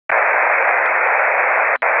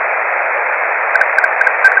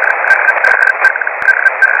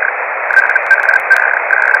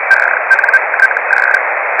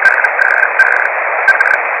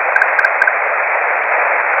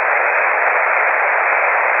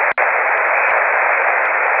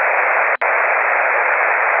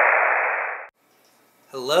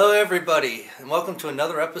everybody, and welcome to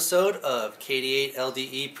another episode of KD8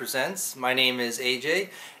 LDE Presents. My name is AJ,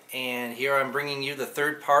 and here I'm bringing you the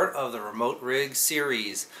third part of the Remoterig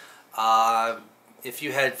series. If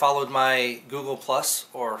you had followed my Google Plus,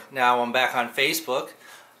 or now I'm back on Facebook,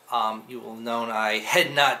 you will have known I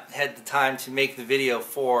had not had the time to make the video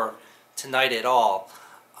for tonight at all.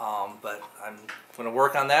 But I'm going to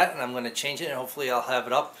work on that, and I'm going to change it, and hopefully I'll have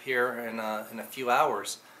it up here in a few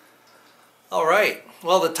hours. Alright,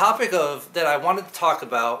 well, the topic that I wanted to talk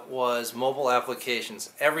about was mobile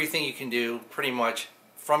applications. Everything you can do pretty much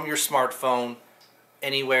from your smartphone,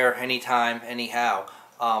 anywhere, anytime, anyhow.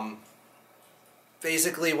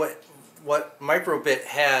 Basically what Microbit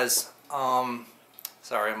has,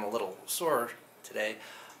 sorry, I'm a little sore today.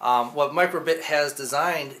 What Microbit has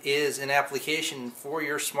designed is an application for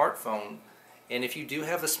your smartphone. And if you do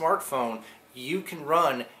have a smartphone, you can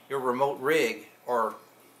run your Remoterig, or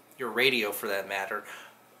your radio for that matter,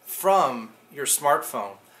 from your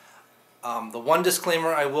smartphone. The one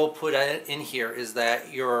disclaimer I will put in here is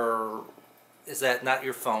that not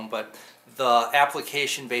your phone, but the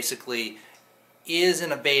application basically is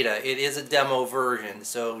in a beta. It is a demo version,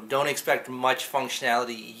 so don't expect much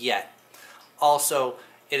functionality yet. Also,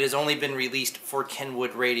 it has only been released for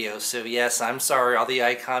Kenwood radios, so yes, I'm sorry, all the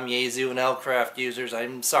Icom, Yaesu and Elecraft users,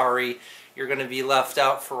 I'm sorry. You're going to be left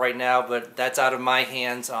out for right now, but that's out of my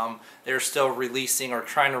hands. They're still releasing, or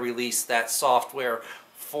trying to release, that software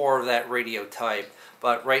for that radio type.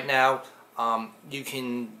 But right now, you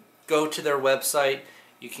can go to their website.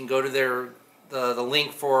 You can go to the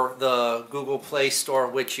link for the Google Play Store,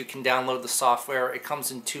 which you can download the software. It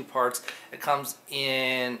comes in two parts. It comes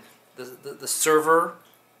in the server,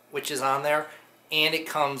 which is on there, and it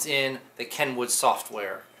comes in the Kenwood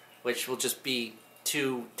software, which will just be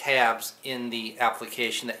two tabs in the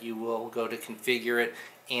application that you will go to configure it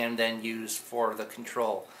and then use for the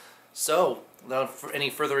control. So, without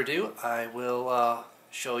any further ado, I will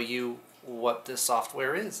show you what this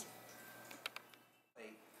software is.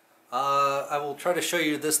 I will try to show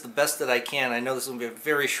you this the best that I can. I know this is going to be a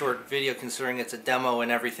very short video considering it's a demo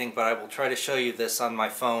and everything, but I will try to show you this on my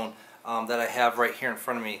phone that I have right here in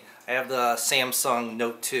front of me. I have the Samsung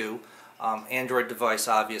Note 2. Android device,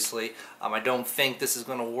 obviously. I don't think this is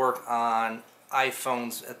going to work on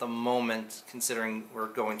iPhones at the moment, considering we're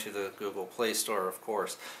going to the Google Play Store, of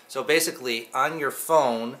course. So basically, on your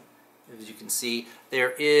phone, as you can see,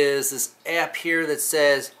 there is this app here that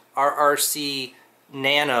says RRC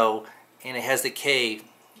Nano, and it has the K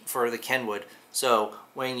for the Kenwood. So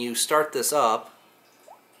when you start this up,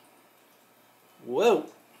 whoa,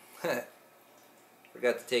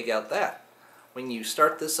 forgot to take out that. When you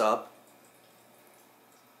start this up,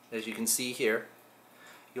 as you can see here,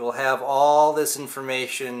 you'll have all this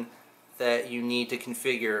information that you need to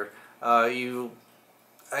configure. I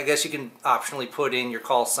guess you can optionally put in your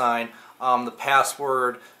call sign, the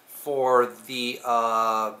password for the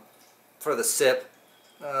SIP,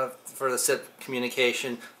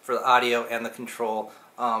 communication, for the audio and the control.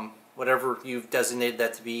 Whatever you've designated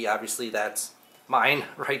that to be, obviously that's mine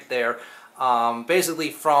right there. Basically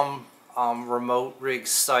from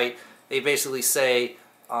Remoterig's site, they basically say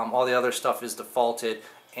all the other stuff is defaulted,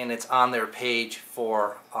 and it's on their page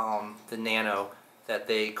for the Nano that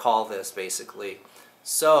they call this, basically.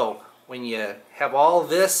 So when you have all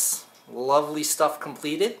this lovely stuff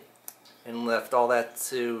completed and left all that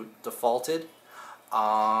to defaulted,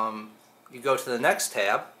 you go to the next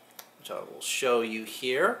tab, which I will show you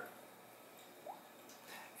here,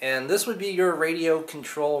 and this would be your radio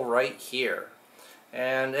control right here.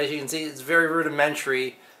 And as you can see, it's very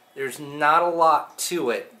rudimentary. There's not a lot to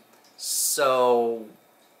it, so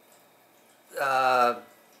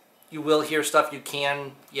you will hear stuff. You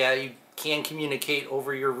can communicate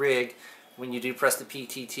over your rig. When you do press the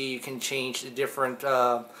PTT, you can change the different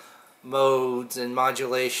modes and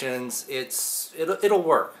modulations. It'll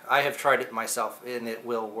work. I have tried it myself, and it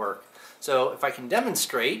will work. So if I can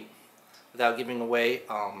demonstrate without giving away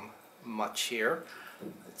much here,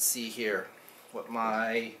 let's see here what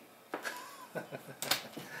my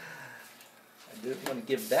I didn't want to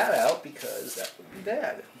give that out because that would be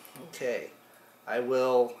bad. Okay, I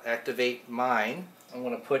will activate mine. I'm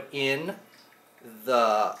going to put in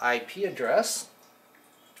the IP address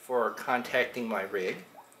for contacting my rig,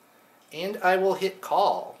 and I will hit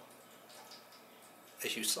call,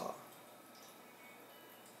 as you saw.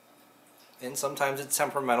 And sometimes it's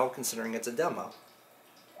temperamental considering it's a demo.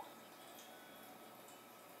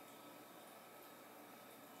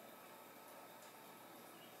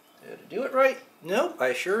 Did I do it right? Nope,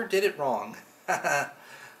 I sure did it wrong.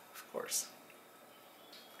 Of course.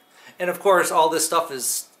 And of course, all this stuff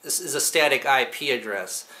is a static IP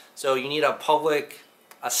address. So you need a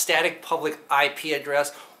static public IP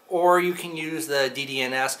address, or you can use the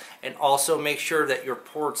DDNS, and also make sure that your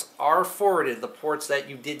ports are forwarded. The ports that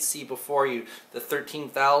you did see before you, the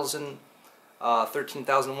 13,000,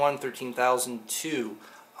 13,001, 13,002,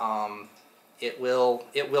 it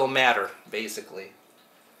will matter, basically.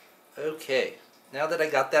 Okay, now that I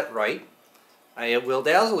got that right, I will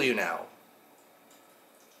dazzle you now.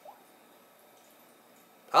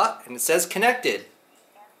 And it says connected.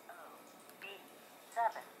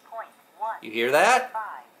 You hear that?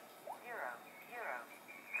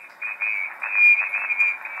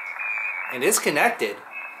 And it's connected.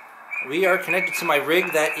 We are connected to my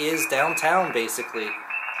rig that is downtown, basically.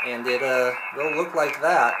 And it will look like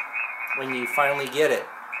that when you finally get it.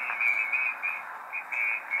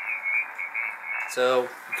 So, you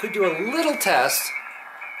could do a little test.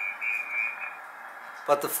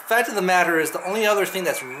 But the fact of the matter is, the only other thing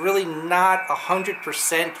that's really not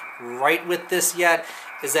 100% right with this yet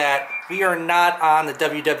is that we are not on the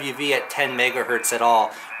WWV at 10 megahertz at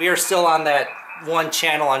all. We are still on that one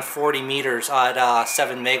channel on 40 meters at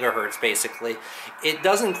 7 megahertz, basically. It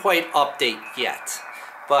doesn't quite update yet,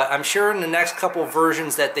 but I'm sure in the next couple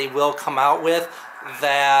versions that they will come out with,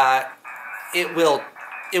 that it will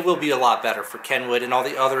be a lot better for Kenwood and all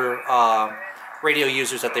the other radio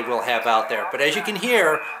users that they will have out there. But as you can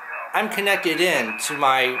hear, I'm connected in to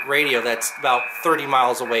my radio that's about 30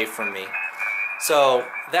 miles away from me. So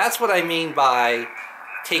that's what I mean by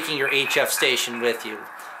taking your HF station with you.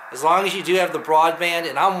 As long as you do have the broadband,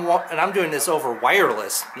 and I'm doing this over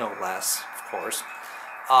wireless, no less, of course.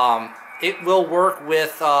 It will work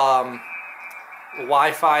with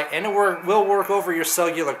Wi-Fi, and it will work over your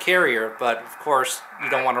cellular carrier. But of course, you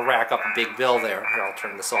don't want to rack up a big bill there. Here, I'll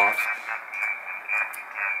turn this off.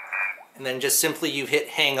 And then just simply you hit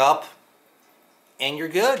hang up, and you're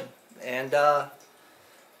good. And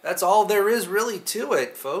that's all there is really to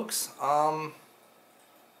it, folks.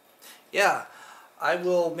 Yeah, I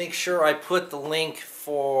will make sure I put the link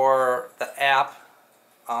for the app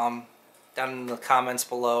down in the comments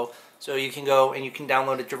below, so you can go and you can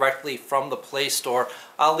download it directly from the Play Store.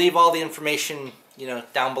 I'll leave all the information,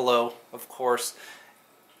 down below, of course.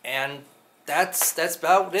 And that's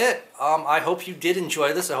about it. I hope you did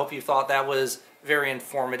enjoy this. I hope you thought that was very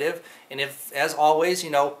informative. And if, as always,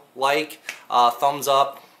 like, thumbs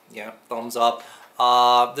up, thumbs up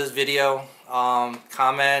this video,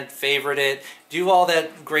 comment, favorite it, do all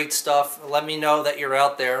that great stuff. Let me know that you're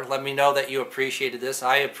out there. Let me know that you appreciated this.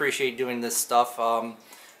 I appreciate doing this stuff.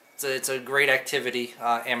 It's a great activity,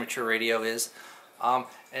 amateur radio is. And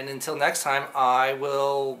until next time, I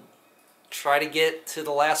will try to get to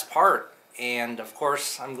the last part. And of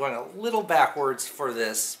course, I'm going a little backwards for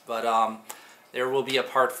this, but there will be a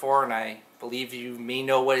part 4, and I believe you may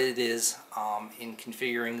know what it is in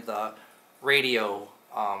configuring the radio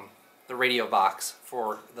box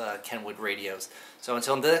for the Kenwood radios. So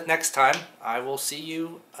until the next time, I will see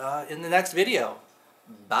you in the next video.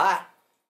 Bye.